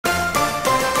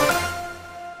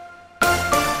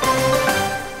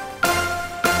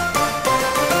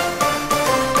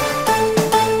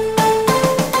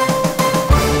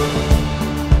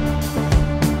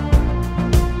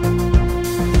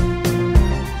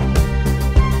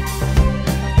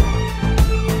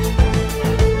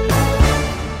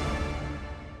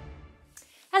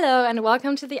and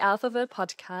welcome to the Alphaville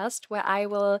podcast, where I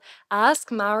will ask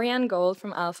Marian Gold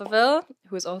from Alphaville,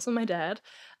 who is also my dad,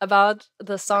 about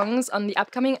the songs on the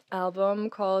upcoming album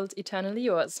called Eternally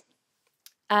Yours.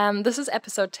 This is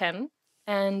episode 10,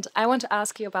 and I want to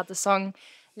ask you about the song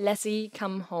Lassie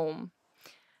Come Home.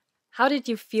 How did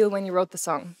you feel when you wrote the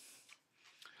song?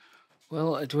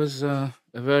 Well, it was a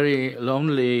very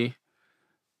lonely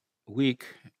week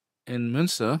in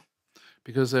Münster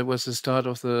because it was the start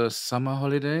of the summer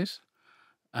holidays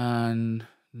and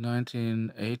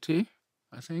 1980,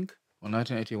 I think, or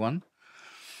 1981.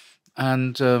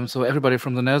 And so everybody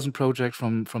from the Nelson Project,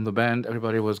 from the band,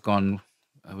 everybody was gone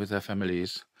with their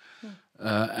families.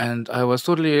 And I was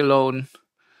totally alone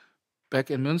back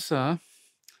in Münster.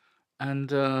 And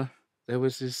there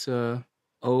was this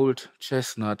old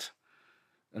chestnut,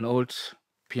 an old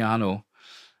piano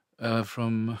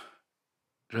from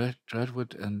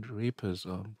Rushworth and Dreapers,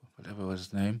 or whatever was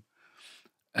his name.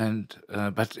 And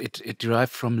but it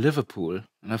derived from Liverpool,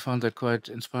 and I found that quite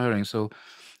inspiring. So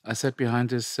I sat behind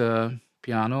this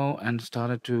piano and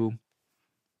started to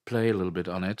play a little bit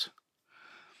on it.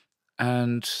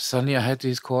 And suddenly I had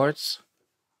these chords,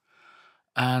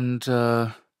 and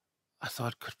I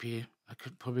thought I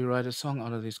could probably write a song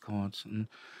out of these chords. And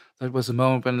that was the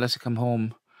moment when Lassie Come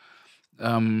Home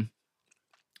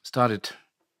started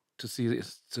to see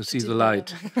the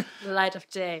light. The light of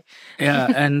day.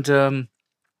 Yeah, and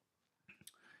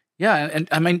and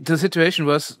I mean the situation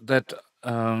was that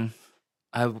I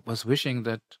was wishing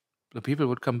that the people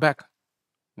would come back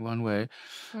one way.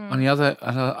 On the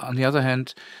other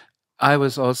hand, I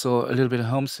was also a little bit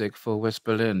homesick for West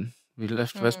Berlin. We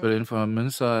left West Berlin for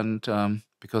Münster, and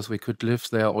because we could live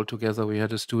there all together, we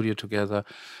had a studio together,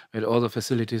 we had all the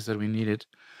facilities that we needed,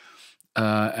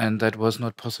 and that was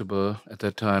not possible at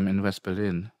that time in West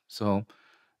Berlin. So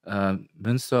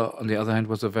Münster, on the other hand,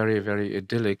 was a very, very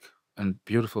idyllic and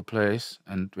beautiful place,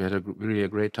 and we had really a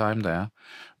great time there.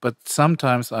 But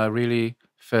sometimes I really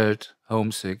felt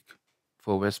homesick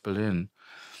for West Berlin,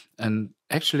 and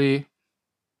actually,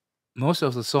 most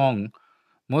of the songs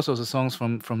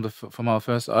from our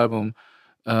first album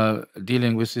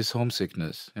dealing with this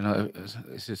homesickness. You know,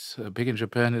 is it big in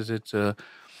Japan? Is it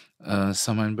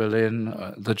Summer in Berlin?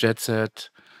 The Jet Set?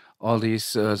 All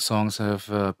these songs have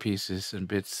pieces and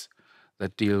bits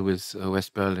that deal with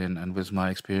West Berlin and with my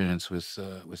experience with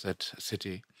that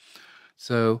city.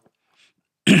 So,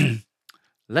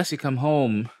 Lassie Come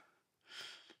Home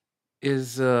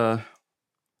is it's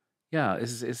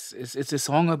a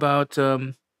song about.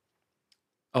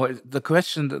 The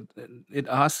question that it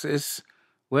asks is,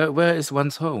 where is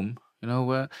one's home? You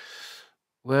know,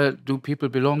 where do people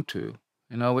belong to?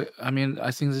 You know, I mean, I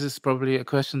think this is probably a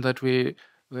question that we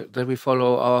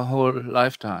follow our whole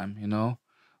lifetime. You know,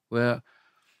 where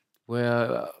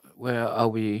are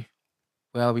we?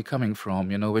 Where are we coming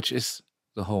from? You know, which is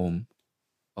the home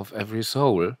of every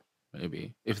soul,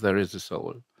 maybe, if there is a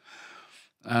soul.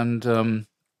 And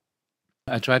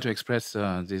I try to express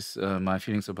my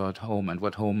feelings about home and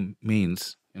what home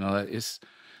means. You know,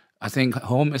 I think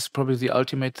home is probably the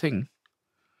ultimate thing.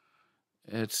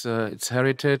 It's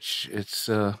heritage. It's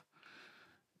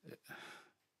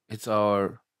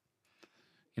our,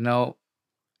 you know,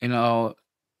 in our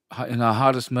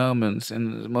hardest moments,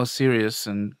 in the most serious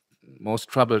and most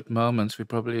troubled moments, we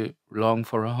probably long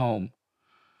for a home.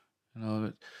 You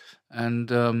know, and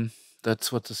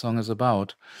that's what the song is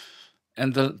about.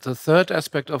 And the third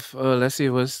aspect of Lassie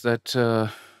was that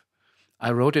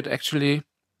I wrote it actually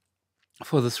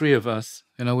for the three of us.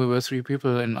 You know, we were three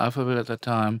people in Alphaville at that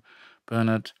time,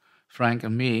 Bernard, Frank,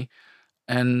 and me.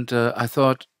 And I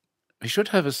thought we should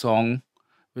have a song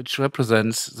which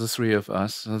represents the three of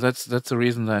us. So that's the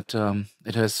reason that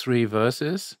it has three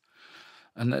verses,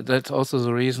 and that's also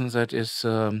the reason that it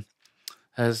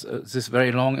has this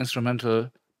very long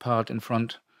instrumental part in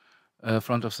front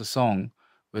of the song,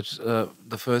 which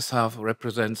the first half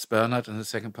represents Bernard and the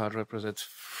second part represents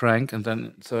Frank, and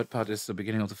then the third part is the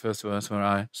beginning of the first verse where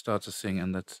I start to sing,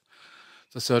 and that's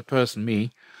the third person,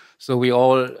 me. So we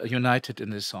all united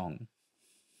in this song.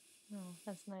 Oh,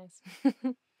 that's nice.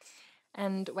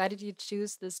 And why did you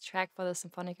choose this track for the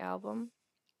Symphonic album?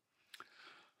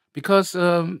 Because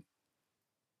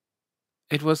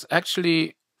it was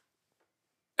actually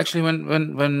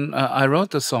when I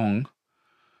wrote the song,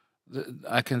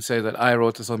 I can say that I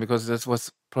wrote the song because it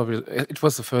was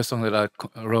the first song that I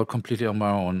wrote completely on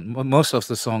my own. Most of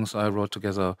the songs I wrote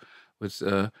together with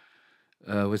the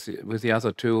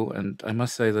other two, and I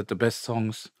must say that the best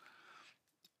songs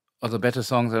or the better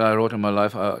songs that I wrote in my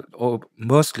life I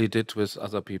mostly did with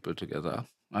other people together.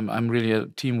 I'm really a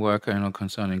team worker, you know,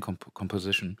 concerning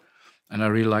composition, And I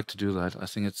really like to do that. I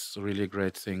think it's really a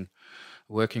great thing,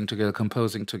 working together,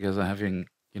 composing together, having,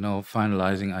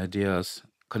 finalizing ideas,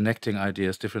 connecting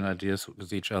ideas, different ideas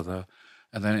with each other.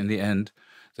 And then in the end,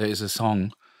 there is a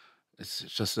song. It's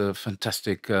just a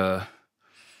fantastic,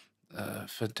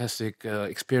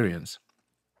 experience.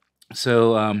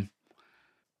 So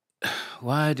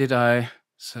why did I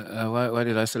why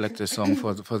did I select this song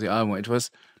for the album? It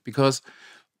was because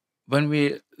when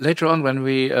we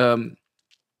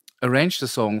arranged the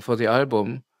song for the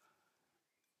album,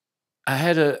 I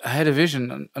had a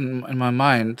vision in my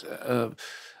mind,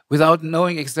 without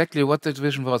knowing exactly what that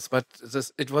vision was, but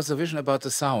it was a vision about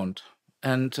the sound,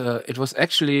 and it was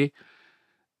actually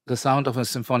the sound of a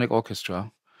symphonic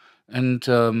orchestra. And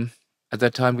at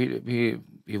that time, we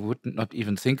would not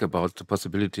even think about the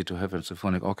possibility to have a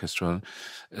symphonic orchestra.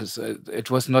 It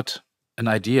was not an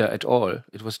idea at all.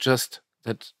 It was just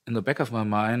that in the back of my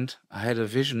mind, I had a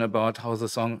vision about how the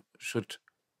song should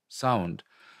sound.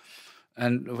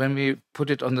 And when we put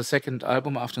it on the second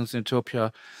album, After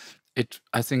Synthopia,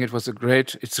 I think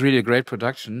it's really a great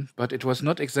production, but it was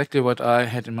not exactly what I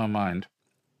had in my mind.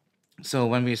 So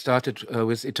when we started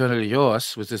with Eternally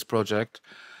Yours, with this project,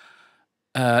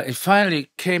 it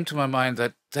finally came to my mind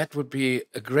that that would be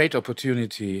a great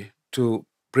opportunity to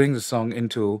bring the song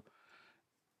into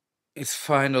its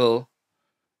final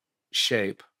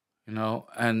shape,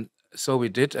 and so we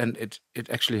did, and it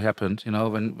actually happened.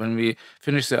 When we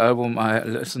finished the album, I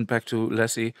listened back to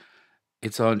Lassie.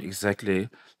 It sounded exactly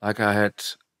like I had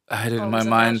it in my Always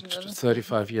mind imagined it.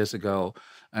 35 years ago,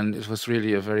 and it was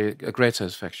really a great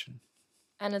satisfaction.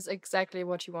 And it's exactly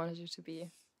what you wanted it to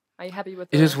be. Are you happy with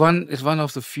It the? is one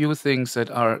of the few things that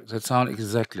sound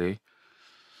exactly.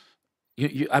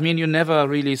 I mean, you're never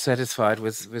really satisfied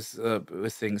with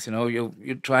things.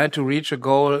 You try to reach a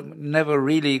goal, never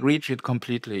really reach it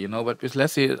completely. But with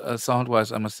Lassie,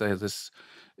 sound-wise, I must say this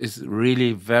is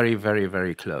really very, very,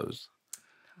 very close.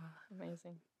 Oh,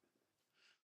 amazing.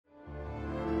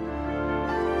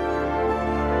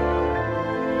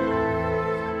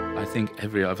 I think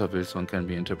every Alphaville song can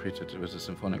be interpreted with a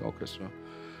symphonic orchestra,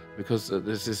 because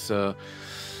this is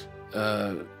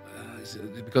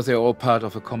because they're all part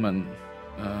of a common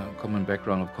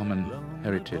background, of common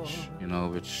heritage,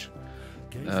 which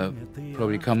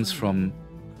probably comes from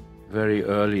very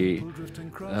early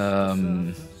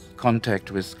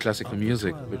contact with classical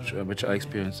music, which I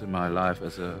experienced in my life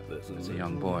as a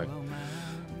young boy.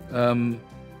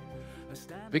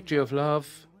 Victory of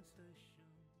Love